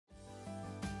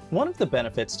One of the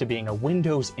benefits to being a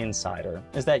Windows insider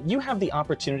is that you have the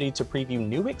opportunity to preview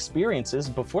new experiences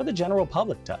before the general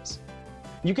public does.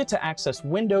 You get to access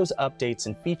Windows updates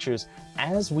and features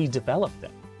as we develop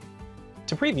them.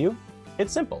 To preview,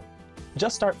 it's simple.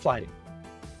 Just start flighting.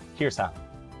 Here's how.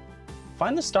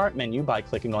 Find the Start menu by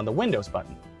clicking on the Windows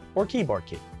button or keyboard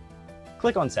key.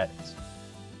 Click on Settings.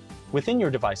 Within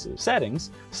your device's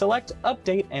settings, select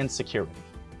Update and Security.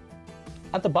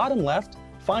 At the bottom left,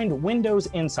 find Windows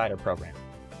Insider Program.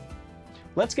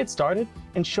 Let's get started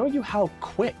and show you how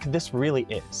quick this really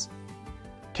is.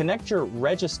 Connect your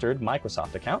registered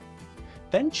Microsoft account,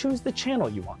 then choose the channel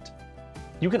you want.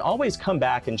 You can always come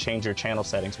back and change your channel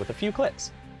settings with a few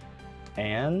clicks.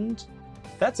 And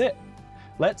that's it.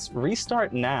 Let's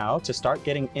restart now to start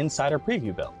getting Insider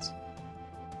Preview builds.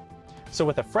 So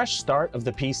with a fresh start of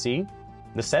the PC,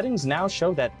 the settings now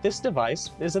show that this device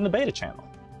is in the beta channel.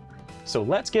 So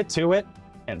let's get to it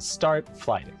and start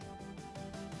flighting.